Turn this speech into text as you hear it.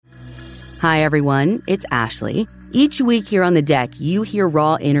Hi, everyone. It's Ashley. Each week here on The Deck, you hear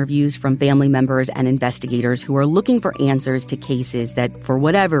raw interviews from family members and investigators who are looking for answers to cases that, for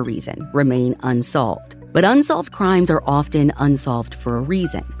whatever reason, remain unsolved. But unsolved crimes are often unsolved for a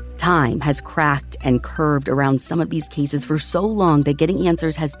reason. Time has cracked and curved around some of these cases for so long that getting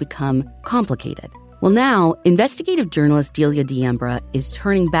answers has become complicated. Well, now, investigative journalist Delia D'Ambra is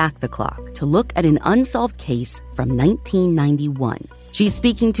turning back the clock to look at an unsolved case from 1991. She's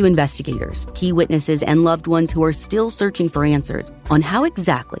speaking to investigators, key witnesses, and loved ones who are still searching for answers on how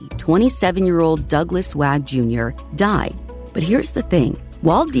exactly 27-year-old Douglas Wag Jr. died. But here's the thing.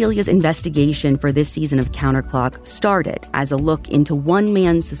 While Delia's investigation for this season of Counterclock started as a look into one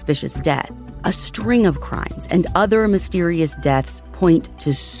man's suspicious death, a string of crimes and other mysterious deaths point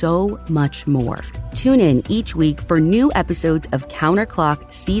to so much more. Tune in each week for new episodes of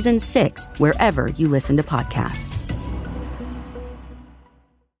Counterclock Season 6, wherever you listen to podcasts.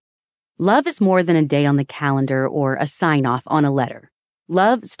 Love is more than a day on the calendar or a sign-off on a letter.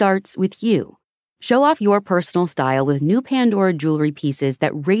 Love starts with you. Show off your personal style with new Pandora jewelry pieces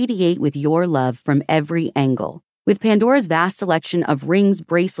that radiate with your love from every angle. With Pandora's vast selection of rings,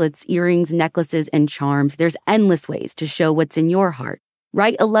 bracelets, earrings, necklaces, and charms, there's endless ways to show what's in your heart.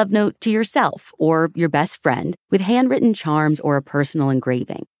 Write a love note to yourself or your best friend with handwritten charms or a personal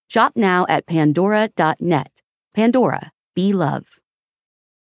engraving. Shop now at pandora.net. Pandora, be love.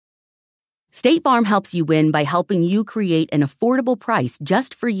 State Farm helps you win by helping you create an affordable price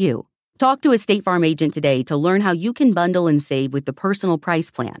just for you. Talk to a State Farm agent today to learn how you can bundle and save with the Personal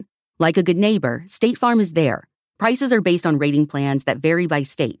Price Plan. Like a good neighbor, State Farm is there. Prices are based on rating plans that vary by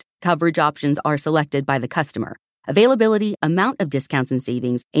state. Coverage options are selected by the customer. Availability, amount of discounts and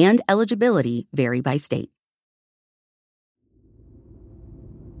savings, and eligibility vary by state.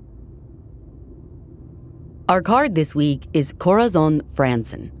 Our card this week is Corazon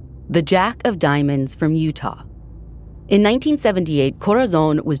Frandsen, the Jack of Diamonds from Utah. In 1978,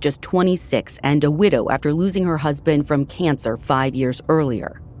 Corazon was just 26 and a widow after losing her husband from cancer 5 years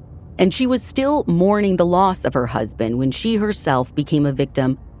earlier. And she was still mourning the loss of her husband when she herself became a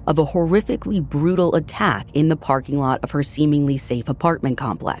victim of a horrifically brutal attack in the parking lot of her seemingly safe apartment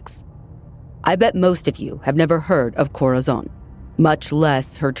complex. I bet most of you have never heard of Corazon, much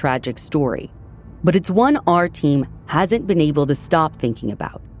less her tragic story. But it's one our team hasn't been able to stop thinking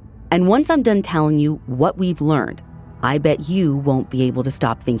about. And once I'm done telling you what we've learned, I bet you won't be able to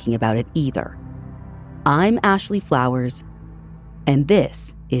stop thinking about it either. I'm Ashley Flowers, and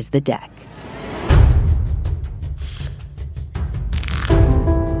this is The Deck.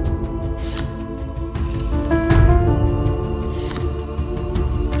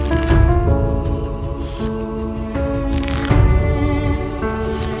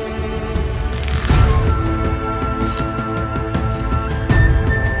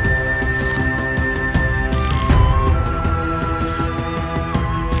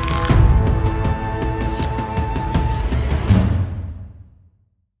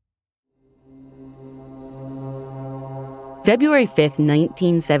 February 5th,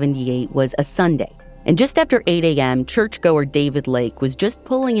 1978 was a Sunday, and just after 8 a.m., churchgoer David Lake was just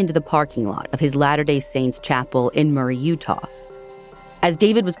pulling into the parking lot of his Latter-day Saints chapel in Murray, Utah. As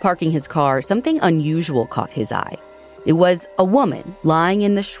David was parking his car, something unusual caught his eye. It was a woman lying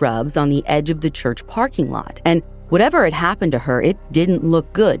in the shrubs on the edge of the church parking lot, and whatever had happened to her, it didn't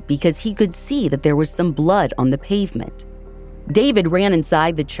look good because he could see that there was some blood on the pavement. David ran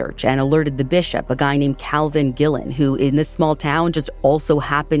inside the church and alerted the bishop, a guy named Calvin Gillen, who in this small town just also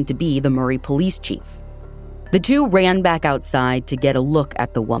happened to be the Murray police chief. The two ran back outside to get a look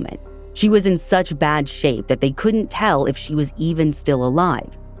at the woman. She was in such bad shape that they couldn't tell if she was even still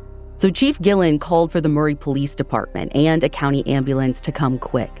alive. So Chief Gillen called for the Murray Police Department and a county ambulance to come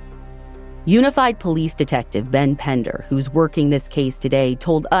quick. Unified Police Detective Ben Pender, who's working this case today,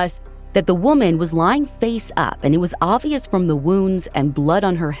 told us that the woman was lying face up, and it was obvious from the wounds and blood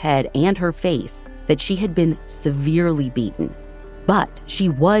on her head and her face that she had been severely beaten. But she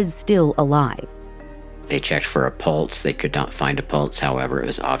was still alive. They checked for a pulse. They could not find a pulse. However, it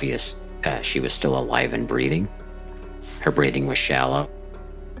was obvious she was still alive and breathing. Her breathing was shallow.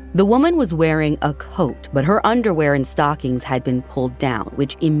 The woman was wearing a coat, but her underwear and stockings had been pulled down,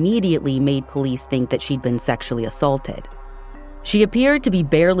 which immediately made police think that she'd been sexually assaulted. She appeared to be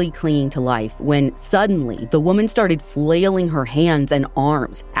barely clinging to life when suddenly the woman started flailing her hands and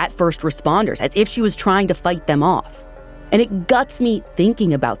arms at first responders as if she was trying to fight them off. And it guts me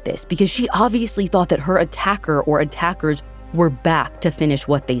thinking about this because she obviously thought that her attacker or attackers were back to finish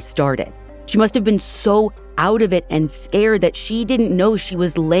what they started. She must have been so out of it and scared that she didn't know she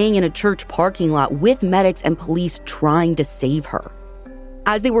was laying in a church parking lot with medics and police trying to save her.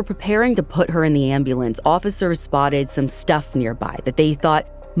 As they were preparing to put her in the ambulance, officers spotted some stuff nearby that they thought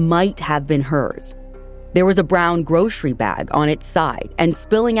might have been hers. There was a brown grocery bag on its side, and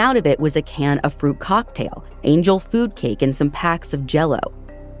spilling out of it was a can of fruit cocktail, angel food cake, and some packs of Jell-O.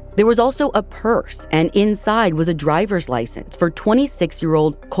 There was also a purse, and inside was a driver's license for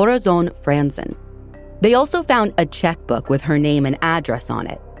 26-year-old Corazon Frandsen. They also found a checkbook with her name and address on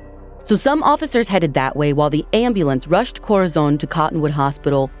it. So some officers headed that way while the ambulance rushed Corazon to Cottonwood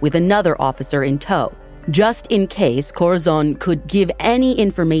Hospital with another officer in tow, just in case Corazon could give any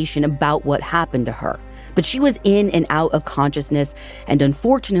information about what happened to her. But she was in and out of consciousness and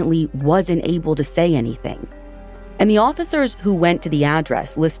unfortunately wasn't able to say anything. And the officers who went to the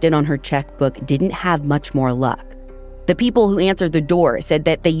address listed on her checkbook didn't have much more luck. The people who answered the door said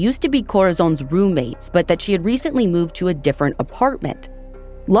that they used to be Corazon's roommates, but that she had recently moved to a different apartment.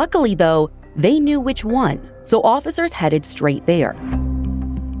 Luckily, though, they knew which one, so officers headed straight there.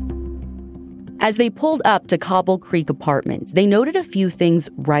 As they pulled up to Cobble Creek Apartments, they noted a few things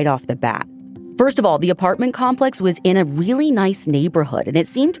right off the bat. First of all, the apartment complex was in a really nice neighborhood, and it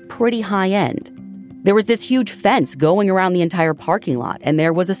seemed pretty high-end. There was this huge fence going around the entire parking lot, and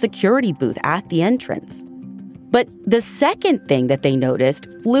there was a security booth at the entrance. But the second thing that they noticed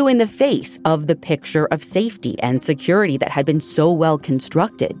flew in the face of the picture of safety and security that had been so well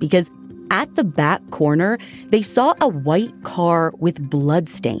constructed, because at the back corner, they saw a white car with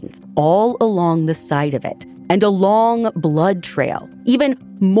bloodstains all along the side of it, and a long blood trail, even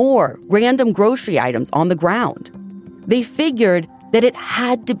more random grocery items on the ground. They figured that it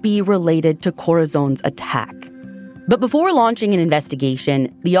had to be related to Corazon's attack. But before launching an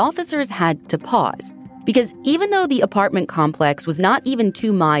investigation, the officers had to pause, because even though the apartment complex was not even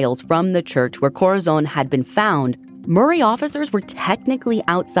 2 miles from the church where Corazon had been found, Murray officers were technically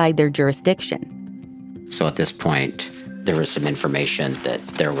outside their jurisdiction. So at this point, there was some information that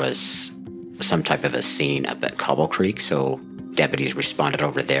there was some type of a scene up at Cobble Creek, so deputies responded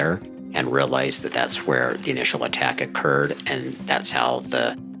over there and realized that that's where the initial attack occurred, and that's how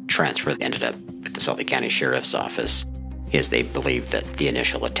the transfer ended up at the Salt Lake County Sheriff's Office, is they believed that the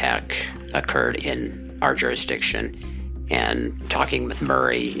initial attack occurred in our jurisdiction, and talking with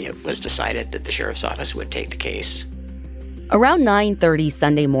Murray, it was decided that the Sheriff's Office would take the case. Around 9:30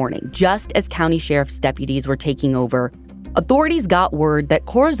 Sunday morning, just as county sheriff's deputies were taking over, authorities got word that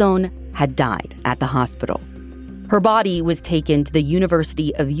Corazon had died at the hospital. Her body was taken to the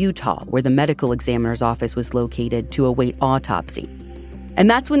University of Utah, where the medical examiner's office was located, to await autopsy. And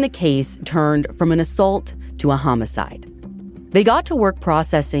that's when the case turned from an assault to a homicide. They got to work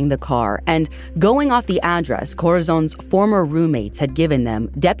processing the car, and going off the address Corazon's former roommates had given them,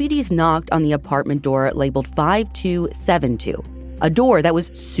 deputies knocked on the apartment door labeled 5272, a door that was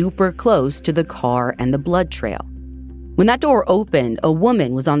super close to the car and the blood trail. When that door opened, a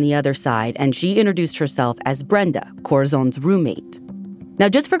woman was on the other side, and she introduced herself as Brenda, Corazon's roommate. Now,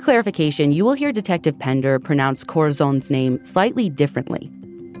 just for clarification, you will hear Detective Pender pronounce Corazon's name slightly differently.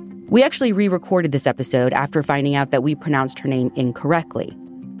 We actually re-recorded this episode after finding out that we pronounced her name incorrectly,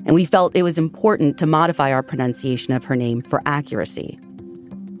 and we felt it was important to modify our pronunciation of her name for accuracy.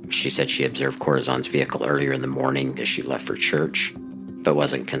 She said she observed Corazon's vehicle earlier in the morning as she left for church, but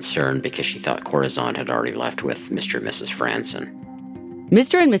wasn't concerned because she thought Corazon had already left with Mr. and Mrs. Frandsen.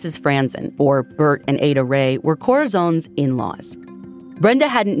 Mr. and Mrs. Frandsen, or Bert and Ada Ray, were Corazon's in-laws. Brenda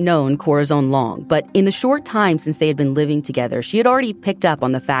hadn't known Corazon long, but in the short time since they had been living together, she had already picked up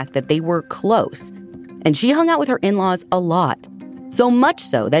on the fact that they were close. And she hung out with her in-laws a lot. So much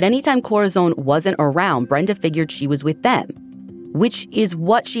so that anytime Corazon wasn't around, Brenda figured she was with them, which is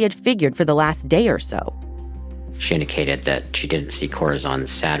what she had figured for the last day or so. She indicated that she didn't see Corazon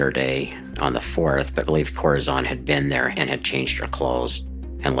Saturday on the 4th, but believed Corazon had been there and had changed her clothes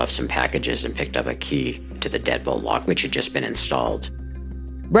and left some packages and picked up a key to the deadbolt lock, which had just been installed.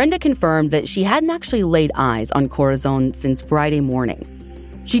 Brenda confirmed that she hadn't actually laid eyes on Corazon since Friday morning.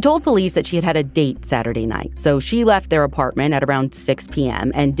 She told police that she had had a date Saturday night, so she left their apartment at around 6 p.m.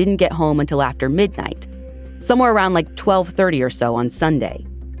 and didn't get home until after midnight, somewhere around like 12:30 or so on Sunday.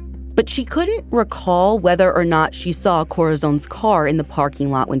 But she couldn't recall whether or not she saw Corazon's car in the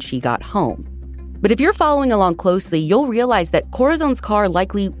parking lot when she got home. But if you're following along closely, you'll realize that Corazon's car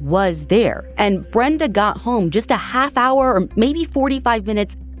likely was there, and Brenda got home just a half hour or maybe 45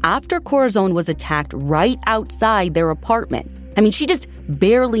 minutes after Corazon was attacked right outside their apartment. I mean, she just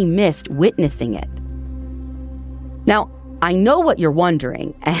barely missed witnessing it. Now, I know what you're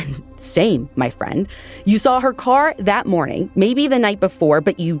wondering, and same, my friend. You saw her car that morning, maybe the night before,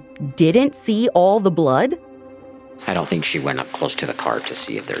 but you didn't see all the blood? I don't think she went up close to the car to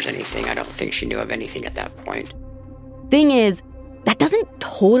see if there's anything. I don't think she knew of anything at that point. Thing is, that doesn't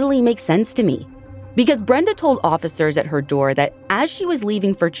totally make sense to me. Because Brenda told officers at her door that as she was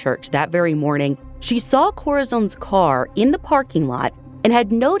leaving for church that very morning, she saw Corazon's car in the parking lot and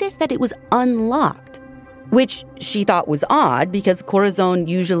had noticed that it was unlocked, which she thought was odd because Corazon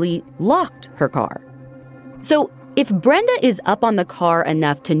usually locked her car. So if Brenda is up on the car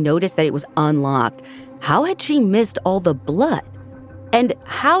enough to notice that it was unlocked, how had she missed all the blood? And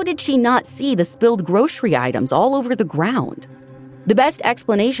how did she not see the spilled grocery items all over the ground? The best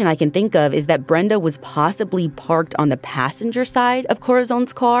explanation I can think of is that Brenda was possibly parked on the passenger side of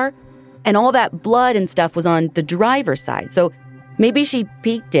Corazon's car, and all that blood and stuff was on the driver's side. So maybe she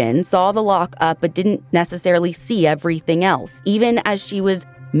peeked in, saw the lock up, but didn't necessarily see everything else, even as she was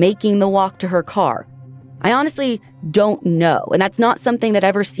making the walk to her car. I honestly don't know, and that's not something that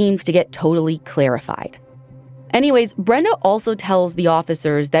ever seems to get totally clarified. Anyways, Brenda also tells the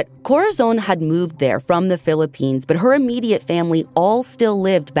officers that Corazon had moved there from the Philippines, but her immediate family all still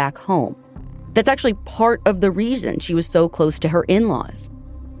lived back home. That's actually part of the reason she was so close to her in-laws.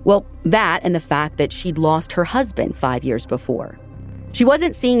 Well, that and the fact that she'd lost her husband 5 years before. She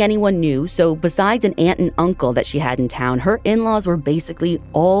wasn't seeing anyone new, so besides an aunt and uncle that she had in town, her in-laws were basically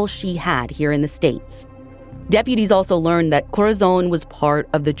all she had here in the States. Deputies also learned that Corazon was part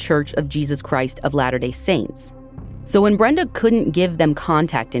of the Church of Jesus Christ of Latter-day Saints. So when Brenda couldn't give them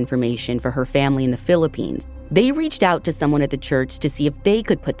contact information for her family in the Philippines, they reached out to someone at the church to see if they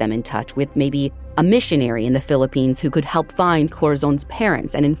could put them in touch with maybe a missionary in the Philippines who could help find Corazon's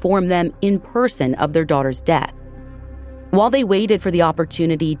parents and inform them in person of their daughter's death. While they waited for the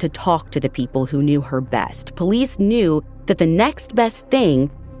opportunity to talk to the people who knew her best, police knew that the next best thing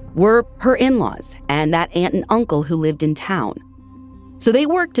were her in-laws and that aunt and uncle who lived in town. So they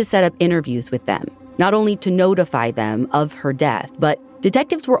worked to set up interviews with them, not only to notify them of her death, but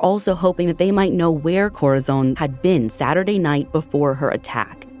detectives were also hoping that they might know where Corazon had been Saturday night before her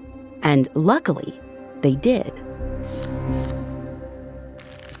attack. And luckily, they did.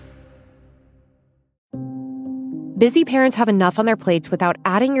 Busy parents have enough on their plates without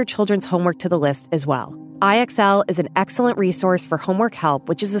adding your children's homework to the list as well. IXL is an excellent resource for homework help,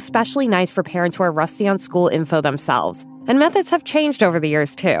 which is especially nice for parents who are rusty on school info themselves. And methods have changed over the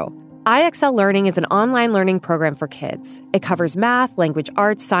years, too. IXL Learning is an online learning program for kids. It covers math, language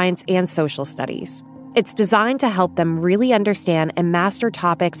arts, science, and social studies. It's designed to help them really understand and master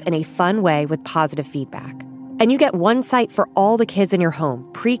topics in a fun way with positive feedback. And you get one site for all the kids in your home,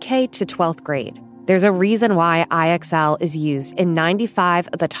 pre-K to 12th grade. There's a reason why IXL is used in 95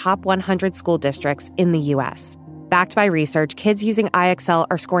 of the top 100 school districts in the U.S. Backed by research, kids using IXL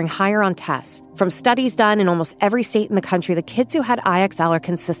are scoring higher on tests. From studies done in almost every state in the country, the kids who had IXL are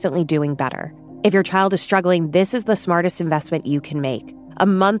consistently doing better. If your child is struggling, this is the smartest investment you can make. A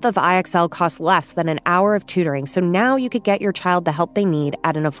month of IXL costs less than an hour of tutoring, so now you could get your child the help they need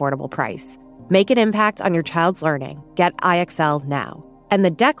at an affordable price. Make an impact on your child's learning. Get IXL now. And the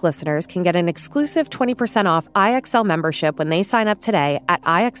Deck listeners can get an exclusive 20% off IXL membership when they sign up today at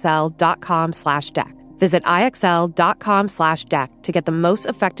IXL.com/deck. Visit IXL.com/deck to get the most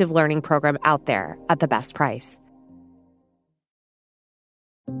effective learning program out there at the best price.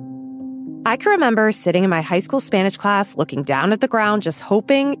 I can remember sitting in my high school Spanish class, looking down at the ground, just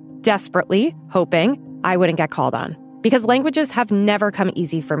desperately hoping, I wouldn't get called on. Because languages have never come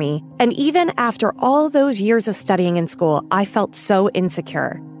easy for me. And even after all those years of studying in school, I felt so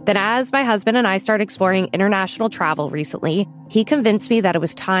insecure. Then as my husband and I started exploring international travel recently, he convinced me that it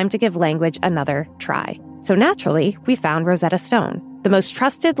was time to give language another try. So naturally, we found Rosetta Stone, the most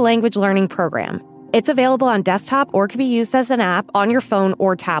trusted language learning program. It's available on desktop or can be used as an app on your phone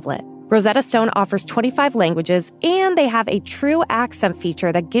or tablet. Rosetta Stone offers 25 languages, and they have a true accent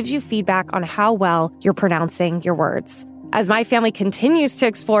feature that gives you feedback on how well you're pronouncing your words. As my family continues to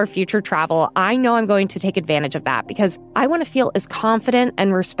explore future travel, I know I'm going to take advantage of that because I want to feel as confident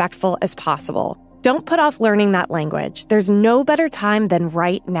and respectful as possible. Don't put off learning that language. There's no better time than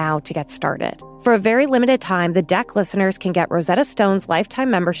right now to get started. For a very limited time, the Deck listeners can get Rosetta Stone's lifetime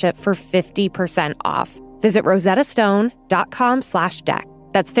membership for 50% off. Visit rosettastone.com/deck.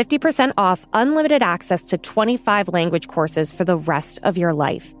 That's 50% off unlimited access to 25 language courses for the rest of your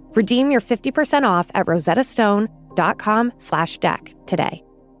life. Redeem your 50% off at rosettastone.com/deck today.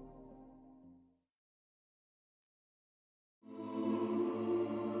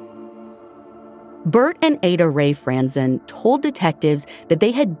 Bert and Ada Ray Frandsen told detectives that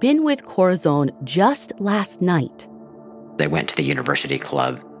they had been with Corazon just last night. They went to the university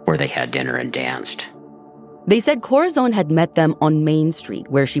club where they had dinner and danced. They said Corazon had met them on Main Street,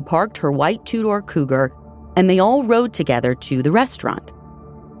 where she parked her white two-door Cougar, and they all rode together to the restaurant.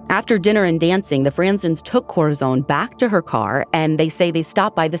 After dinner and dancing, the Frandsens took Corazon back to her car, and they say they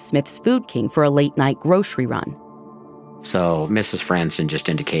stopped by the Smith's Food King for a late-night grocery run. So Mrs. Frandsen just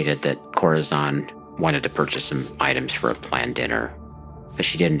indicated that Corazon wanted to purchase some items for a planned dinner, but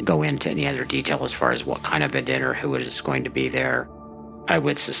she didn't go into any other detail as far as what kind of a dinner, who was going to be there. I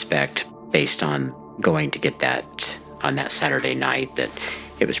would suspect, based on going to get that on that Saturday night, that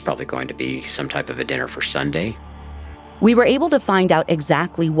it was probably going to be some type of a dinner for Sunday. We were able to find out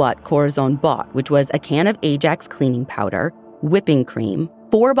exactly what Corazon bought, which was a can of Ajax cleaning powder, whipping cream,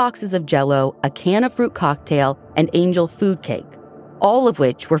 4 boxes of Jell-O, a can of fruit cocktail, and Angel food cake, all of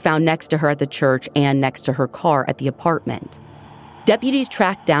which were found next to her at the church and next to her car at the apartment. Deputies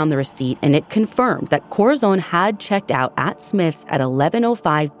tracked down the receipt, and it confirmed that Corazon had checked out at Smith's at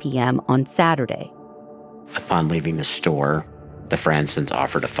 11:05 p.m. on Saturday. Upon leaving the store, the Frandsens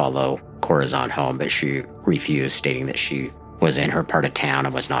offered to follow Corazon home, but she refused, stating that she was in her part of town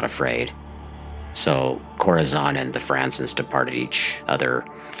and was not afraid. So Corazon and the Frandsens departed each other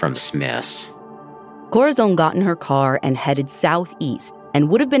from Smith's. Corazon got in her car and headed southeast and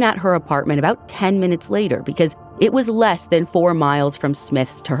would have been at her apartment about 10 minutes later because it was less than 4 miles from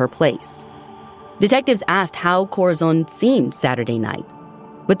Smith's to her place. Detectives asked how Corazon seemed Saturday night,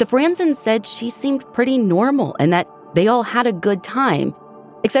 but the Frandsens said she seemed pretty normal and that they all had a good time,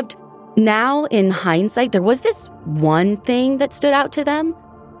 except now, in hindsight, there was this one thing that stood out to them.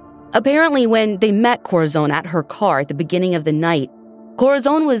 Apparently, when they met Corazon at her car at the beginning of the night,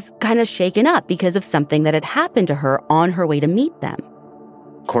 Corazon was kind of shaken up because of something that had happened to her on her way to meet them.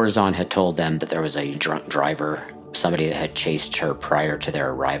 Corazon had told them that there was a drunk driver, somebody that had chased her prior to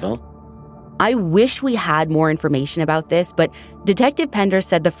their arrival. I wish we had more information about this, but Detective Pender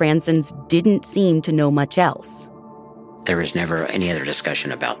said the Frandsens didn't seem to know much else. There was never any other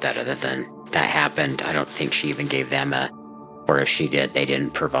discussion about that other than that happened. I don't think she even gave them or if she did, they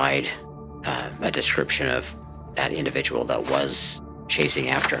didn't provide a description of that individual that was chasing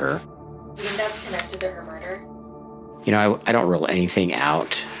after her. You think that's connected to her murder? You know, I don't rule anything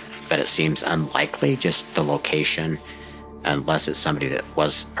out, but it seems unlikely, just the location, unless it's somebody that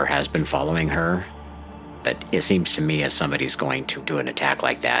was or has been following her. But it seems to me if somebody's going to do an attack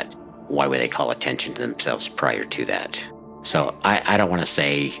like that, why would they call attention to themselves prior to that? So I don't want to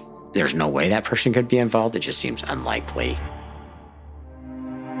say there's no way that person could be involved. It just seems unlikely.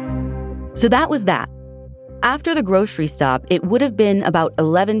 So that was that. After the grocery stop, it would have been about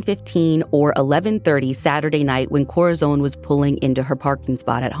 11:15 or 11:30 Saturday night when Corazon was pulling into her parking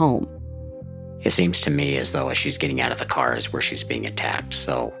spot at home. It seems to me as though as she's getting out of the car is where she's being attacked.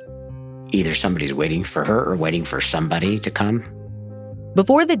 So either somebody's waiting for her or waiting for somebody to come.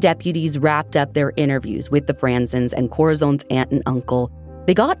 Before the deputies wrapped up their interviews with the Frandsens and Corazon's aunt and uncle,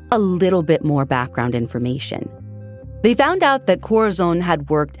 they got a little bit more background information. They found out that Corazon had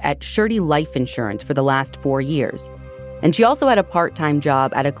worked at Surety Life Insurance for the last 4 years, and she also had a part-time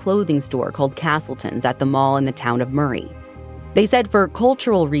job at a clothing store called Castleton's at the mall in the town of Murray. They said for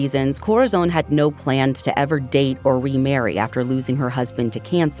cultural reasons, Corazon had no plans to ever date or remarry after losing her husband to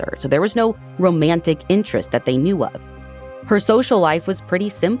cancer, so there was no romantic interest that they knew of. Her social life was pretty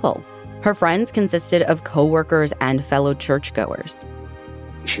simple. Her friends consisted of coworkers and fellow churchgoers.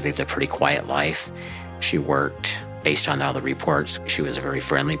 She lived a pretty quiet life. She worked, based on all the reports, she was a very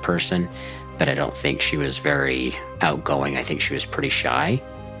friendly person, but I don't think she was very outgoing. I think she was pretty shy.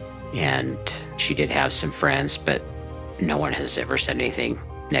 And she did have some friends, but no one has ever said anything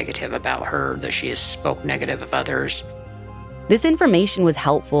negative about her, that she has spoke negative of others. This information was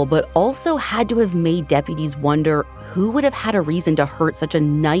helpful, but also had to have made deputies wonder who would have had a reason to hurt such a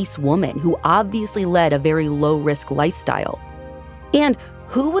nice woman who obviously led a very low-risk lifestyle. And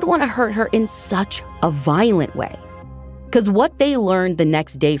who would want to hurt her in such a violent way? Because what they learned the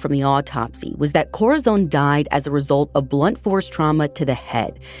next day from the autopsy was that Corazon died as a result of blunt force trauma to the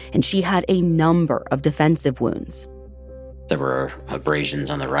head, and she had a number of defensive wounds. There were abrasions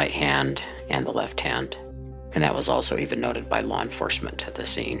on the right hand and the left hand, and that was also even noted by law enforcement at the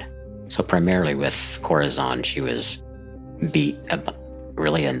scene. So primarily with Corazon, she was beat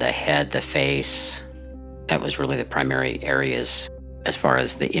really in the head, the face. That was really the primary areas as far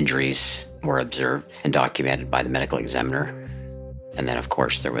as the injuries were observed and documented by the medical examiner. And then, of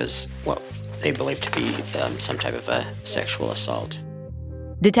course, there was what they believed to be some type of a sexual assault.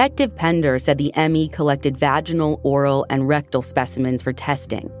 Detective Pender said the ME collected vaginal, oral, and rectal specimens for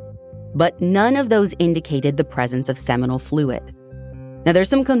testing, but none of those indicated the presence of seminal fluid. Now, there's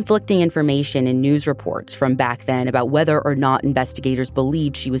some conflicting information in news reports from back then about whether or not investigators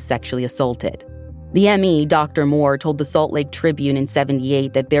believed she was sexually assaulted. The ME, Dr. Moore, told the Salt Lake Tribune in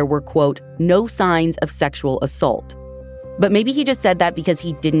 '78 that there were, quote, no signs of sexual assault. But maybe he just said that because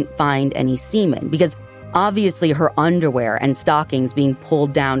he didn't find any semen, because obviously her underwear and stockings being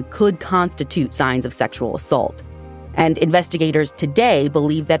pulled down could constitute signs of sexual assault. And investigators today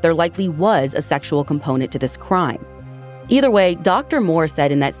believe that there likely was a sexual component to this crime. Either way, Dr. Moore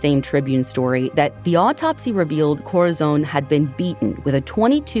said in that same Tribune story that the autopsy revealed Corazon had been beaten with a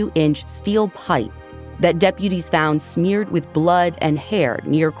 22-inch steel pipe that deputies found smeared with blood and hair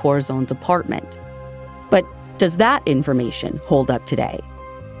near Corazon's apartment. But does that information hold up today?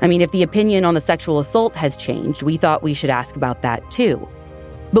 I mean, if the opinion on the sexual assault has changed, we thought we should ask about that too.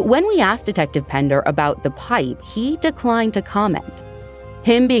 But when we asked Detective Pender about the pipe, he declined to comment.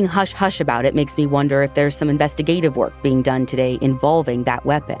 Him being hush-hush about it makes me wonder if there's some investigative work being done today involving that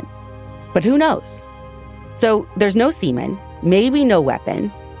weapon. But who knows? So there's no semen, maybe no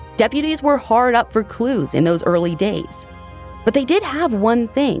weapon. Deputies were hard up for clues in those early days. But they did have one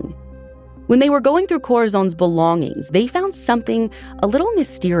thing. When they were going through Corazon's belongings, they found something a little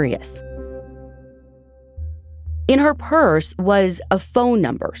mysterious. In her purse was a phone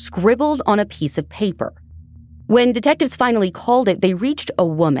number scribbled on a piece of paper. When detectives finally called it, they reached a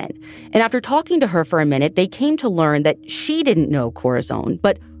woman, and after talking to her for a minute, they came to learn that she didn't know Corazon,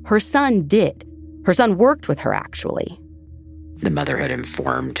 but her son did. Her son worked with her, actually. The mother had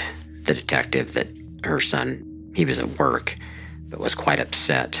informed the detective that her son, he was at work, but was quite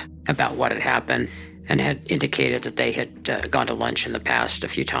upset about what had happened and had indicated that they had gone to lunch in the past a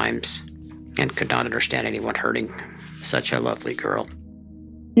few times and could not understand anyone hurting such a lovely girl.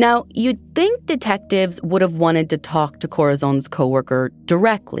 Now, you'd think detectives would have wanted to talk to Corazon's coworker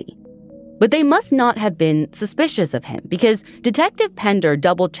directly, but they must not have been suspicious of him because Detective Pender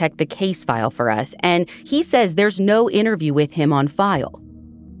double-checked the case file for us, and he says there's no interview with him on file.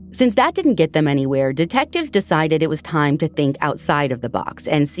 Since that didn't get them anywhere, detectives decided it was time to think outside of the box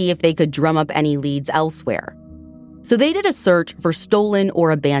and see if they could drum up any leads elsewhere. So they did a search for stolen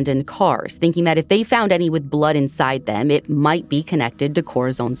or abandoned cars, thinking that if they found any with blood inside them, it might be connected to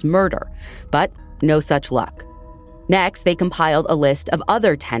Corazon's murder. But no such luck. Next, they compiled a list of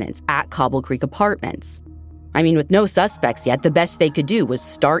other tenants at Cobble Creek Apartments. I mean, with no suspects yet, the best they could do was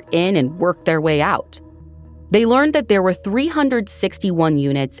start in and work their way out. They learned that there were 361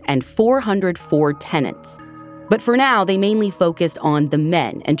 units and 404 tenants. But for now, they mainly focused on the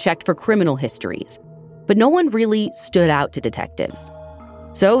men and checked for criminal histories. But no one really stood out to detectives.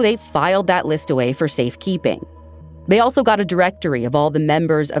 So they filed that list away for safekeeping. They also got a directory of all the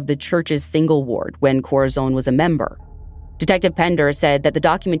members of the church's single ward when Corazon was a member. Detective Pender said that the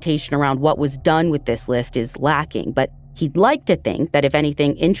documentation around what was done with this list is lacking, but he'd like to think that if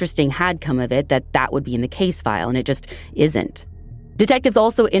anything interesting had come of it, that would be in the case file, and it just isn't. Detectives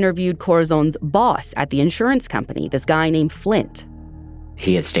also interviewed Corazon's boss at the insurance company, this guy named Flint.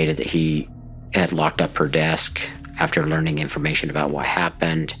 He had stated that he had locked up her desk after learning information about what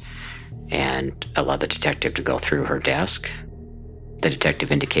happened and allowed the detective to go through her desk. The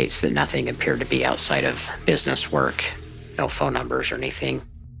detective indicates that nothing appeared to be outside of business work, no phone numbers or anything.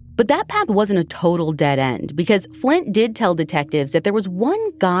 But that path wasn't a total dead end because Flint did tell detectives that there was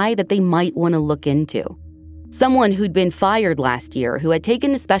one guy that they might want to look into. Someone who'd been fired last year who had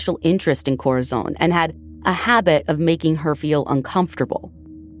taken a special interest in Corazon and had a habit of making her feel uncomfortable.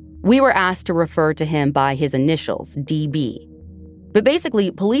 We were asked to refer to him by his initials, DB. But basically,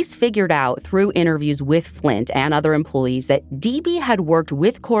 police figured out through interviews with Flint and other employees that DB had worked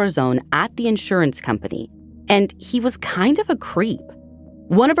with Corazon at the insurance company, and he was kind of a creep.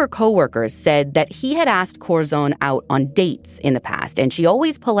 One of her coworkers said that he had asked Corazon out on dates in the past, and she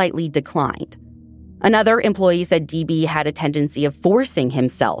always politely declined. Another employee said DB had a tendency of forcing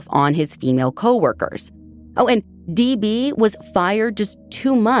himself on his female coworkers. Oh, and DB was fired just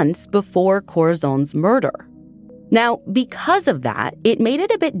 2 months before Corazon's murder. Now, because of that, it made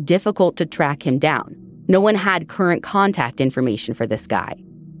it a bit difficult to track him down. No one had current contact information for this guy.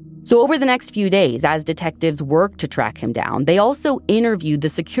 So over the next few days, as detectives worked to track him down, they also interviewed the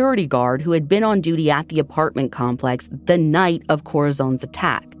security guard who had been on duty at the apartment complex the night of Corazon's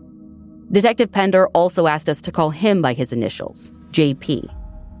attack. Detective Pender also asked us to call him by his initials, JP.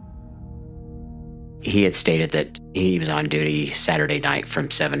 He had stated that he was on duty Saturday night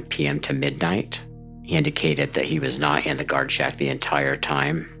from 7 p.m. to midnight. He indicated that he was not in the guard shack the entire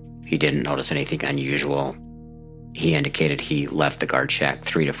time. He didn't notice anything unusual. He indicated he left the guard shack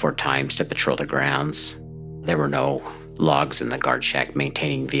 3 to 4 times to patrol the grounds. There were no logs in the guard shack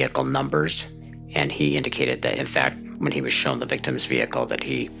maintaining vehicle numbers, and he indicated that, in fact, when he was shown the victim's vehicle, that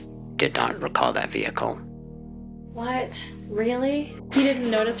he did not recall that vehicle. What? Really? He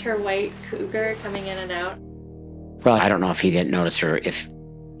didn't notice her white Cougar coming in and out? Well, I don't know if he didn't notice her, if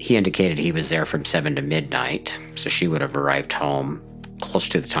He indicated he was there from 7 to midnight, so she would have arrived home close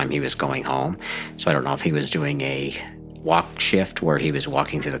to the time he was going home. So I don't know if he was doing a walk shift where he was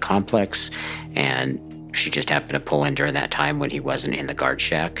walking through the complex and she just happened to pull in during that time when he wasn't in the guard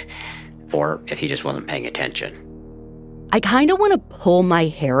shack, or if he just wasn't paying attention. I kind of want to pull my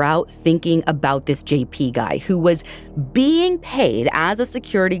hair out thinking about this JP guy who was being paid as a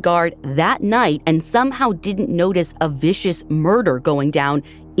security guard that night and somehow didn't notice a vicious murder going down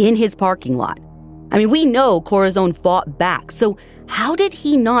in his parking lot. I mean, we know Corazon fought back, so how did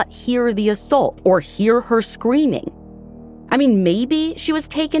he not hear the assault or hear her screaming? I mean, maybe she was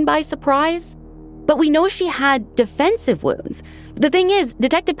taken by surprise, but we know she had defensive wounds. The thing is,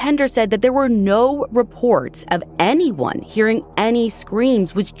 Detective Pender said that there were no reports of anyone hearing any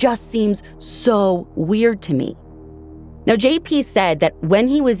screams, which just seems so weird to me. Now, JP said that when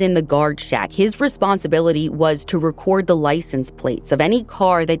he was in the guard shack, his responsibility was to record the license plates of any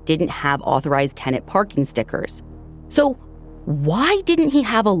car that didn't have authorized tenant parking stickers. So why didn't he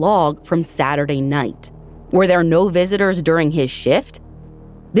have a log from Saturday night? Were there no visitors during his shift?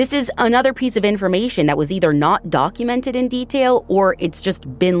 This is another piece of information that was either not documented in detail or it's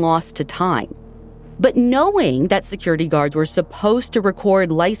just been lost to time. But knowing that security guards were supposed to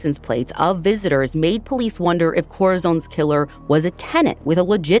record license plates of visitors made police wonder if Corazon's killer was a tenant with a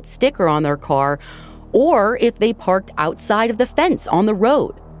legit sticker on their car, or if they parked outside of the fence on the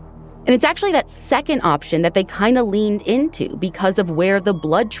road. And it's actually that second option that they kind of leaned into because of where the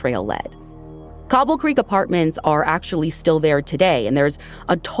blood trail led. Cobble Creek Apartments are actually still there today, and there's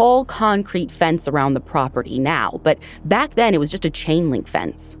a tall concrete fence around the property now, but back then it was just a chain link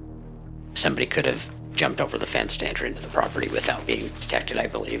fence. Somebody could have jumped over the fence to enter into the property without being detected, I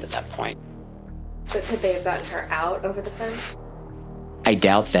believe, at that point. But could they have gotten her out over the fence? I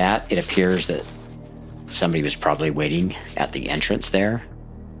doubt that. It appears that somebody was probably waiting at the entrance there.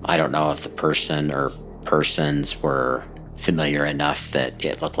 I don't know if the person or persons were familiar enough that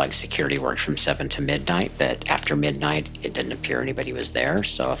it looked like security worked from 7 to midnight, but after midnight, it didn't appear anybody was there.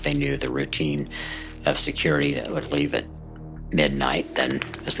 So if they knew the routine of security that would leave at midnight, then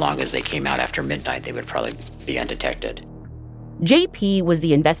as long as they came out after midnight, they would probably be undetected. JP was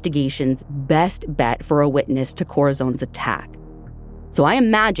the investigation's best bet for a witness to Corazon's attack. So I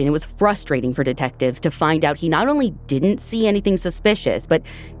imagine it was frustrating for detectives to find out he not only didn't see anything suspicious, but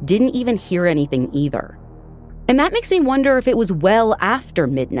didn't even hear anything either. And that makes me wonder if it was well after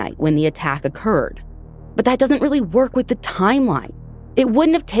midnight when the attack occurred. But that doesn't really work with the timeline. It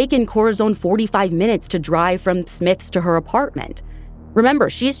wouldn't have taken Corazon 45 minutes to drive from Smith's to her apartment. Remember,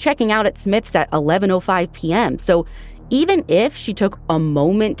 she's checking out at Smith's at 11:05 p.m., so even if she took a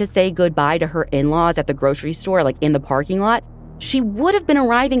moment to say goodbye to her in-laws at the grocery store, like in the parking lot, she would have been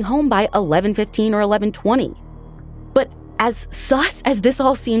arriving home by 11:15 or 11:20. But as sus as this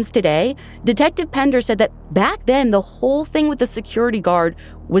all seems today, Detective Pender said that back then the whole thing with the security guard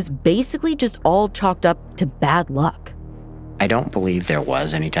was basically just all chalked up to bad luck. I don't believe there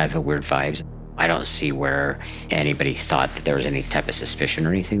was any type of weird vibes. I don't see where anybody thought that there was any type of suspicion or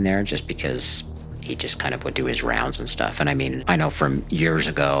anything there, just because he just kind of would do his rounds and stuff. And I mean, I know from years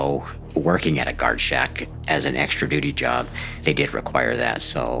ago, working at a guard shack as an extra duty job, they did require that.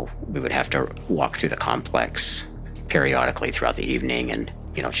 So we would have to walk through the complex periodically throughout the evening and,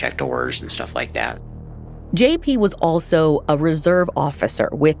 check doors and stuff like that. JP was also a reserve officer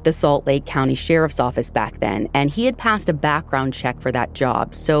with the Salt Lake County Sheriff's Office back then, and he had passed a background check for that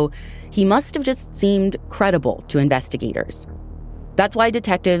job, so he must have just seemed credible to investigators. That's why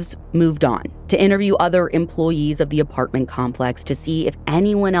detectives moved on to interview other employees of the apartment complex to see if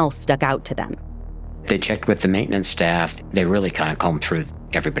anyone else stuck out to them. They checked with the maintenance staff. They really kind of combed through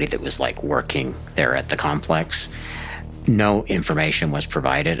everybody that was working there at the complex. No information was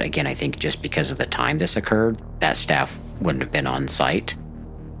provided. Again, I think just because of the time this occurred, that staff wouldn't have been on site.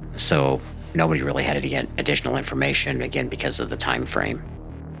 So nobody really had any additional information, again, because of the time frame.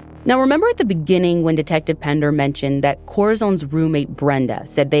 Now, remember at the beginning when Detective Pender mentioned that Corazon's roommate Brenda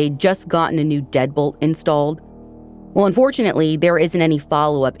said they'd just gotten a new deadbolt installed? Well, unfortunately, there isn't any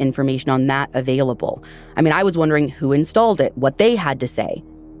follow-up information on that available. I mean, I was wondering who installed it, what they had to say.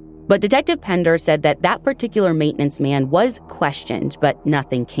 But Detective Pender said that that particular maintenance man was questioned, but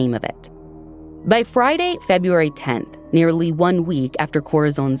nothing came of it. By Friday, February 10th, nearly 1 week after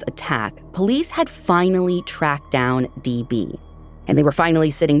Corazon's attack, police had finally tracked down DB. And they were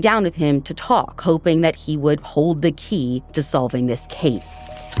finally sitting down with him to talk, hoping that he would hold the key to solving this case.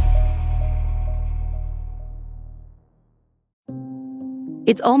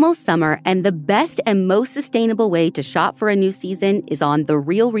 It's almost summer, and the best and most sustainable way to shop for a new season is on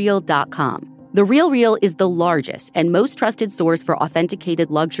TheRealReal.com. The RealReal is the largest and most trusted source for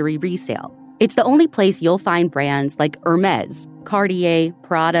authenticated luxury resale. It's the only place you'll find brands like Hermes, Cartier,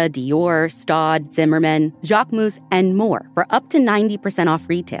 Prada, Dior, Staud, Zimmermann, Jacquemus, and more for up to 90% off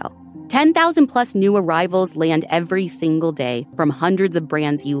retail. 10,000 plus new arrivals land every single day from hundreds of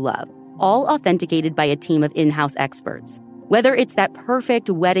brands you love, all authenticated by a team of in-house experts. Whether it's that perfect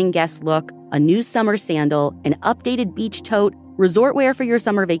wedding guest look, a new summer sandal, an updated beach tote, resort wear for your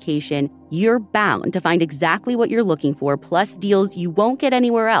summer vacation, you're bound to find exactly what you're looking for, plus deals you won't get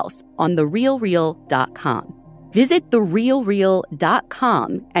anywhere else on therealreal.com. Visit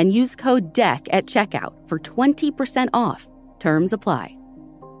therealreal.com and use code DECK at checkout for 20% off. Terms apply.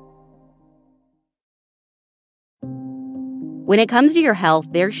 When it comes to your health,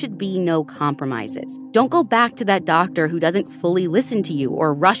 there should be no compromises. Don't go back to that doctor who doesn't fully listen to you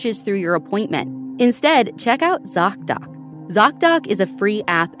or rushes through your appointment. Instead, check out ZocDoc. ZocDoc is a free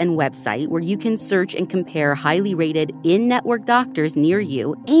app and website where you can search and compare highly rated in-network doctors near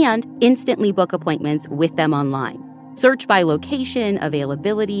you and instantly book appointments with them online. Search by location,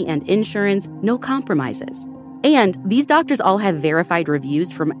 availability, and insurance, no compromises. And these doctors all have verified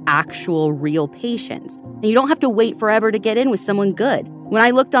reviews from actual real patients. And you don't have to wait forever to get in with someone good. When I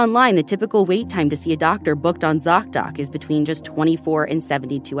looked online, the typical wait time to see a doctor booked on ZocDoc is between just 24 and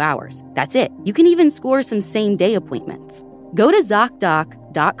 72 hours. That's it. You can even score some same-day appointments. Go to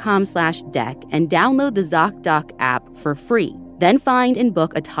ZocDoc.com/deck and download the ZocDoc app for free. Then find and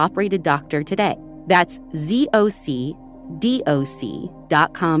book a top-rated doctor today. That's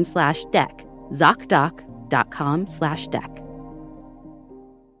ZocDoc.com/deck. ZocDoc.com/deck.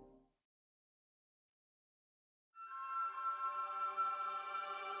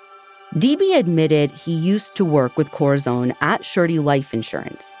 DB admitted he used to work with Corazon at Surety Life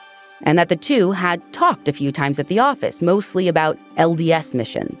Insurance, and that the two had talked a few times at the office, mostly about LDS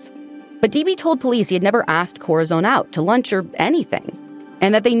missions. But DB told police he had never asked Corazon out to lunch or anything,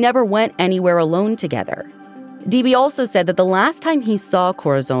 and that they never went anywhere alone together. DB also said that the last time he saw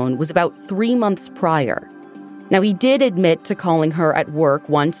Corazon was about 3 months prior. Now, he did admit to calling her at work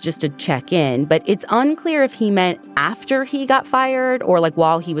once just to check in, but it's unclear if he meant after he got fired or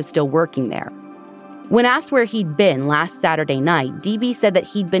while he was still working there. When asked where he'd been last Saturday night, DB said that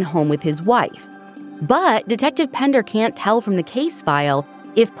he'd been home with his wife. But Detective Pender can't tell from the case file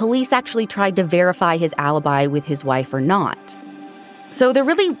if police actually tried to verify his alibi with his wife or not. So there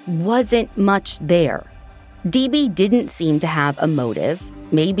really wasn't much there. DB didn't seem to have a motive.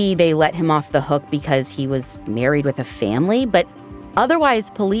 Maybe they let him off the hook because he was married with a family, but otherwise,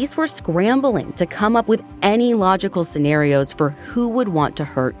 police were scrambling to come up with any logical scenarios for who would want to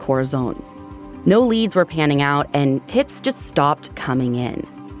hurt Corazon. No leads were panning out, and tips just stopped coming in.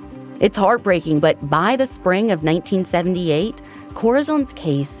 It's heartbreaking, but by the spring of 1978, Corazon's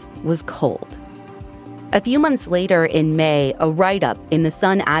case was cold. A few months later, in May, a write-up in the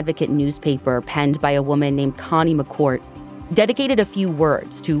Sun Advocate newspaper penned by a woman named Connie McCourt dedicated a few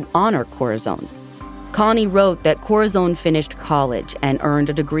words to honor Corazon. Connie wrote that Corazon finished college and earned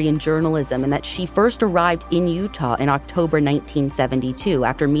a degree in journalism, and that she first arrived in Utah in October 1972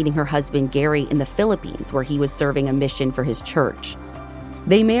 after meeting her husband Gary in the Philippines, where he was serving a mission for his church.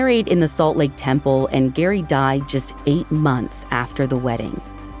 They married in the Salt Lake Temple, and Gary died just 8 months after the wedding.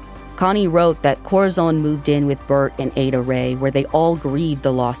 Connie wrote that Corazon moved in with Bert and Ada Ray, where they all grieved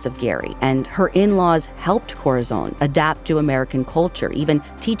the loss of Gary, and her in-laws helped Corazon adapt to American culture, even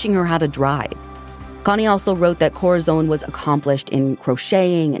teaching her how to drive. Connie also wrote that Corazon was accomplished in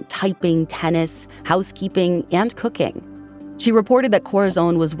crocheting and typing, tennis, housekeeping, and cooking. She reported that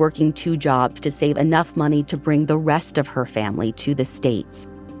Corazon was working 2 jobs to save enough money to bring the rest of her family to the States,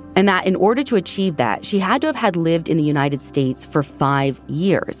 and that in order to achieve that, she had to have had lived in the United States for 5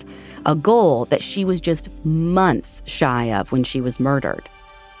 years, a goal that she was just months shy of when she was murdered.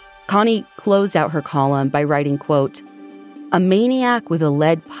 Connie closed out her column by writing, quote, "A maniac with a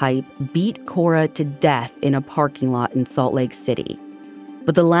lead pipe beat Cora to death in a parking lot in Salt Lake City.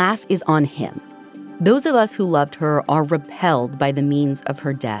 But the laugh is on him. Those of us who loved her are repelled by the means of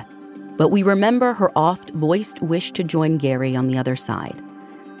her death, but we remember her oft-voiced wish to join Gary on the other side.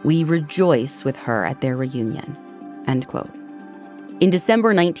 We rejoice with her at their reunion." End quote. In December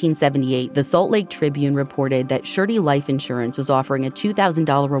 1978, the Salt Lake Tribune reported that Surety Life Insurance was offering a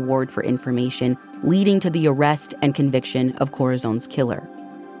 $2,000 reward for information leading to the arrest and conviction of Corazon's killer.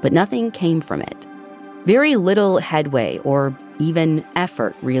 But nothing came from it. Very little headway or even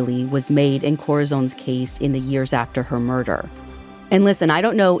effort, really, was made in Corazon's case in the years after her murder. And listen, I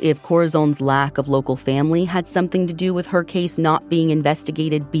don't know if Corazon's lack of local family had something to do with her case not being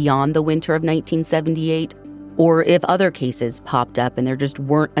investigated beyond the winter of 1978, or if other cases popped up and there just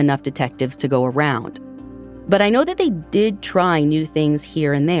weren't enough detectives to go around. But I know that they did try new things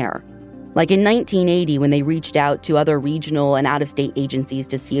here and there. Like in 1980, when they reached out to other regional and out-of-state agencies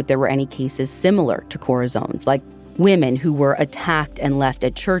to see if there were any cases similar to Corazon's, like women who were attacked and left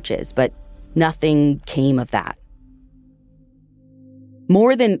at churches, but nothing came of that.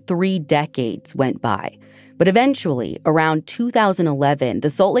 More than 3 decades went by, but eventually, around 2011, the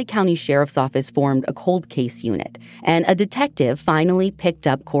Salt Lake County Sheriff's Office formed a cold case unit, and a detective finally picked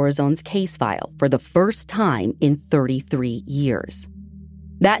up Corazon's case file for the first time in 33 years.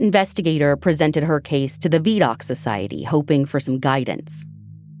 That investigator presented her case to the Vidocq Society, hoping for some guidance.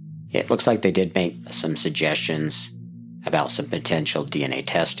 It looks like they did make some suggestions about some potential DNA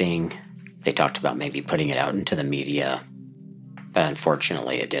testing. They talked about maybe putting it out into the media, but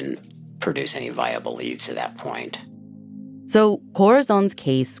unfortunately it didn't produce any viable leads at that point. So Corazon's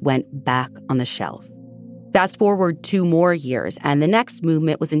case went back on the shelf. Fast forward 2 more years, and the next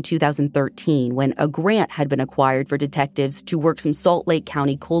movement was in 2013 when a grant had been acquired for detectives to work some Salt Lake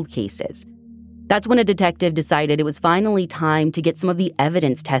County cold cases. That's when a detective decided it was finally time to get some of the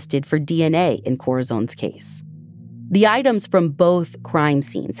evidence tested for DNA in Corazon's case. The items from both crime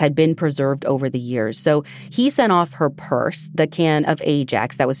scenes had been preserved over the years, so he sent off her purse, the can of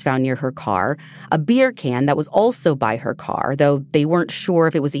Ajax that was found near her car, a beer can that was also by her car, though they weren't sure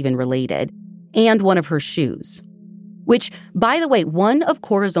if it was even related, and one of her shoes. Which, by the way, one of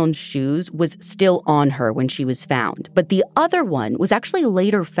Corazon's shoes was still on her when she was found, but the other one was actually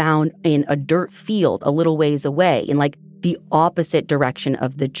later found in a dirt field a little ways away, in like the opposite direction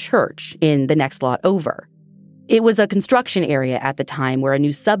of the church, in the next lot over. It was a construction area at the time where a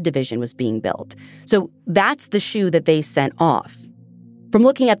new subdivision was being built. So that's the shoe that they sent off. From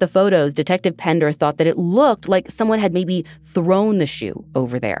looking at the photos, Detective Pender thought that it looked like someone had maybe thrown the shoe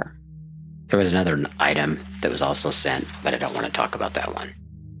over there. There was another item that was also sent, but I don't want to talk about that one.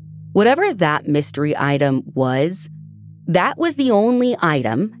 Whatever that mystery item was, that was the only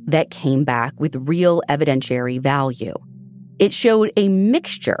item that came back with real evidentiary value. It showed a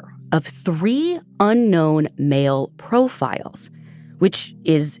mixture of 3 unknown male profiles, which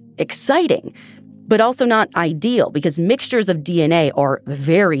is exciting, but also not ideal because mixtures of DNA are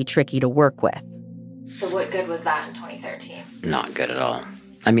very tricky to work with. So what good was that in 2013? Not good at all.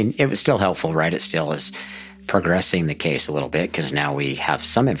 I mean, it was still helpful, right? It still is progressing the case a little bit because now we have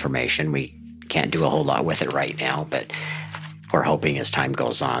some information. We can't do a whole lot with it right now, but we're hoping as time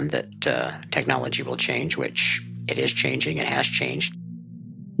goes on that technology will change, which it is changing and has changed.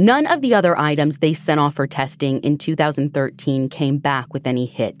 None of the other items they sent off for testing in 2013 came back with any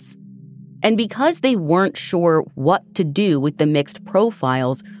hits. And because they weren't sure what to do with the mixed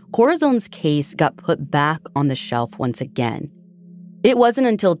profiles, Corazon's case got put back on the shelf once again. It wasn't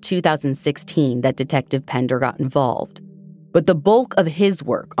until 2016 that Detective Pender got involved. But the bulk of his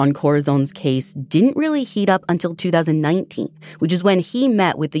work on Corazon's case didn't really heat up until 2019, which is when he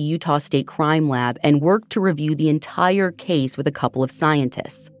met with the Utah State Crime Lab and worked to review the entire case with a couple of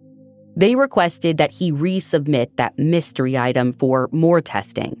scientists. They requested that he resubmit that mystery item for more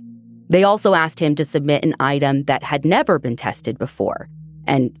testing. They also asked him to submit an item that had never been tested before.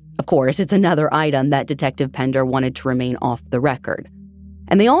 And, of course, it's another item that Detective Pender wanted to remain off the record.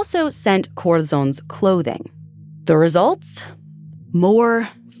 And they also sent Corazon's clothing. The results? More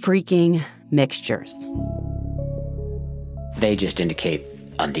freaking mixtures. They just indicate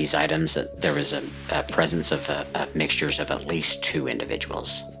on these items that there was a presence of mixtures of at least 2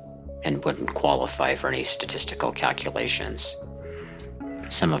 individuals and wouldn't qualify for any statistical calculations.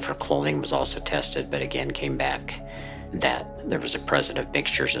 Some of her clothing was also tested, but again came back that there was a presence of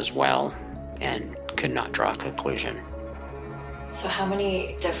mixtures as well and could not draw a conclusion. So how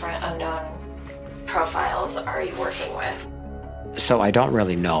many different unknown profiles are you working with? So I don't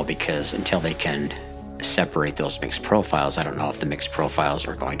really know because until they can separate those mixed profiles, I don't know if the mixed profiles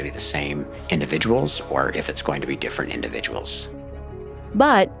are going to be the same individuals or if it's going to be different individuals.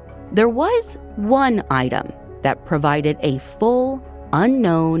 But there was one item that provided a full,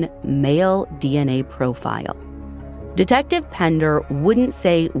 unknown male DNA profile. Detective Pender wouldn't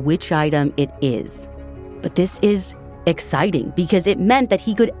say which item it is, but this is exciting because it meant that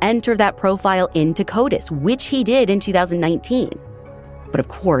he could enter that profile into CODIS, which he did in 2019. But of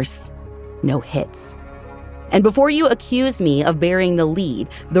course, no hits. And before you accuse me of burying the lead,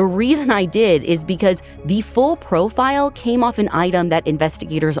 the reason I did is because the full profile came off an item that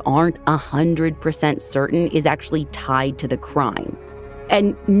investigators aren't 100% certain is actually tied to the crime.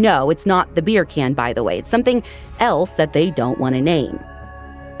 And no, it's not the beer can, by the way. It's something else that they don't want to name.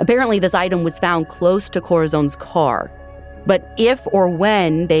 Apparently, this item was found close to Corazon's car. But if or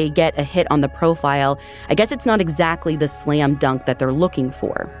when they get a hit on the profile, I guess it's not exactly the slam dunk that they're looking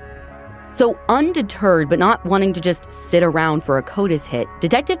for. So undeterred, but not wanting to just sit around for a CODIS hit,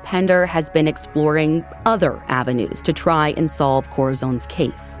 Detective Pender has been exploring other avenues to try and solve Corazon's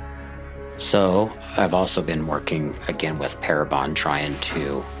case. So I've also been working again with Parabon, trying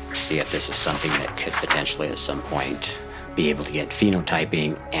to see if this is something that could potentially at some point be able to get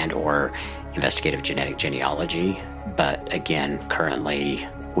phenotyping and or investigative genetic genealogy. But again, currently,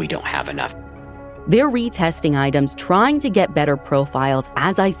 we don't have enough. They're retesting items, trying to get better profiles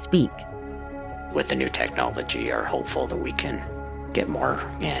as I speak. With the new technology, are hopeful that we can get more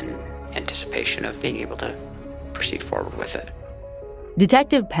in anticipation of being able to proceed forward with it.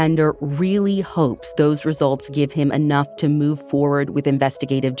 Detective Pender really hopes those results give him enough to move forward with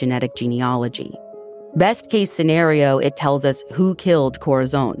investigative genetic genealogy. Best case scenario, it tells us who killed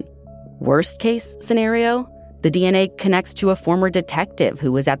Corazon. Worst case scenario, the DNA connects to a former detective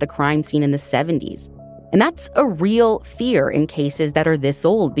who was at the crime scene in the 70s. And that's a real fear in cases that are this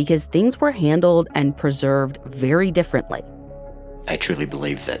old because things were handled and preserved very differently. I truly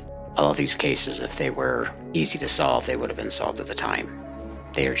believe that all of these cases, if they were easy to solve, they would have been solved at the time.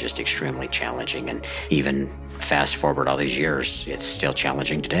 They are just extremely challenging. And even fast forward all these years, it's still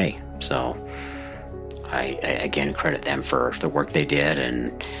challenging today. So I again credit them for the work they did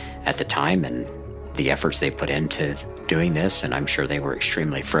and at the time and the efforts they put into doing this. And I'm sure they were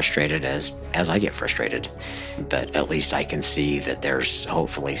extremely frustrated as I get frustrated. But at least I can see that there's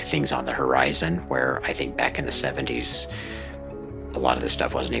hopefully things on the horizon where I think back in the 70s, a lot of this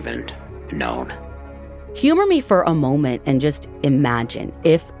stuff wasn't even known. Humor me for a moment and just imagine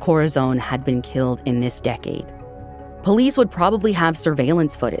if Corazon had been killed in this decade. Police would probably have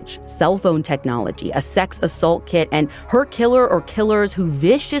surveillance footage, cell phone technology, a sex assault kit, and her killer or killers who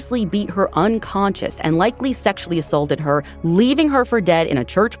viciously beat her unconscious and likely sexually assaulted her, leaving her for dead in a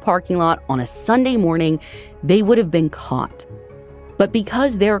church parking lot on a Sunday morning. They would have been caught. But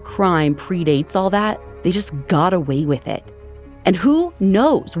because their crime predates all that, they just got away with it. And who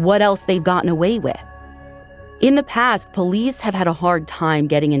knows what else they've gotten away with? In the past, police have had a hard time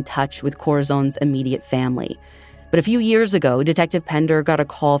getting in touch with Corazon's immediate family. But a few years ago, Detective Pender got a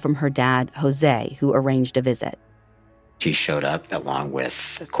call from her dad, Jose, who arranged a visit. She showed up along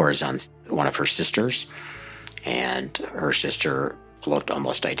with Corazon's, one of her sisters, and her sister looked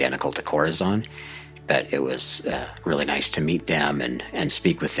almost identical to Corazon. But it was really nice to meet them and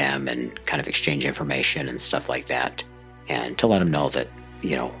speak with them and kind of exchange information and stuff like that. And to let them know that,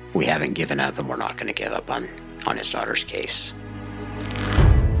 you know, we haven't given up and we're not going to give up on his daughter's case.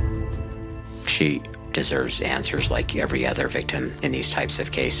 She deserves answers like every other victim in these types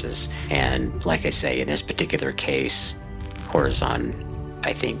of cases. And like I say, in this particular case, Corazon,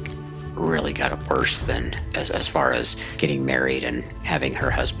 I think, really got it worse than as far as getting married and having her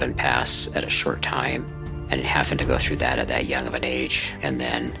husband pass at a short time and having to go through that at that young of an age and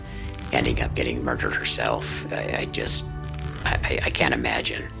then ending up getting murdered herself. I can't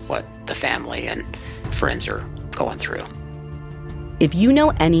imagine what the family and friends are going through. If you know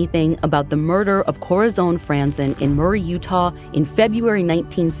anything about the murder of Corazon Frandsen in Murray, Utah in February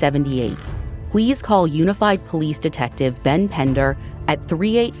 1978, please call Unified Police Detective Ben Pender at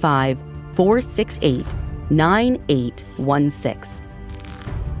 385-468-9816.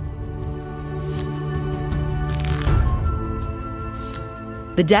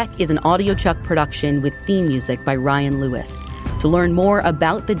 The Deck is an AudioChuck production with theme music by Ryan Lewis. To learn more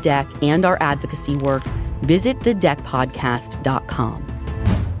about The Deck and our advocacy work, visit thedeckpodcast.com.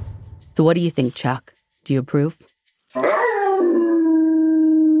 So what do you think, Chuck? Do you approve?